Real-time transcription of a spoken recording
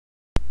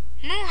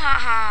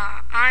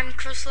Muhaha! I'm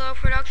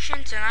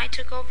Chrislegoproductions and I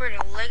took over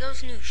the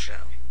Lego's News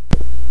Show.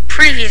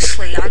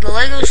 Previously on the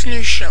Lego's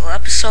News Show,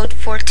 episode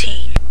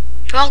 14.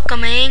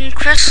 Welcoming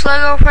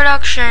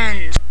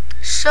Chrislegoproductions!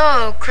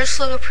 So,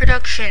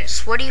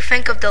 Chrislegoproductions, what do you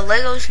think of the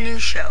Lego's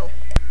News Show?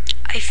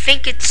 I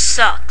think it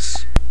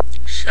sucks.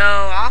 So,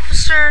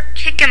 officer,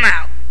 kick him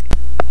out.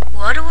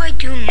 What do I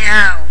do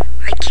now?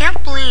 I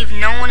can't believe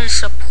no one is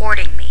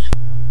supporting me.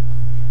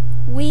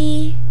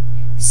 We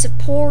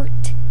support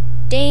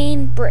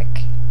Dane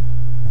Brick.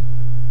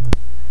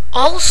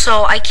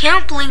 Also, I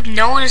can't believe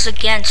no one is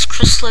against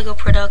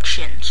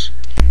Chrislegoproductions.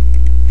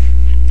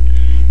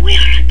 We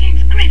are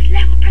against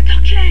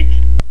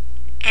Chrislegoproductions!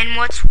 And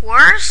what's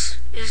worse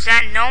is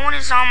that no one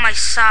is on my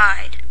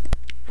side.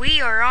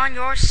 We are on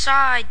your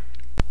side.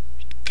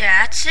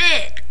 That's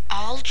it.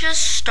 I'll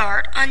just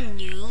start a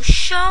new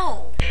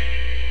show.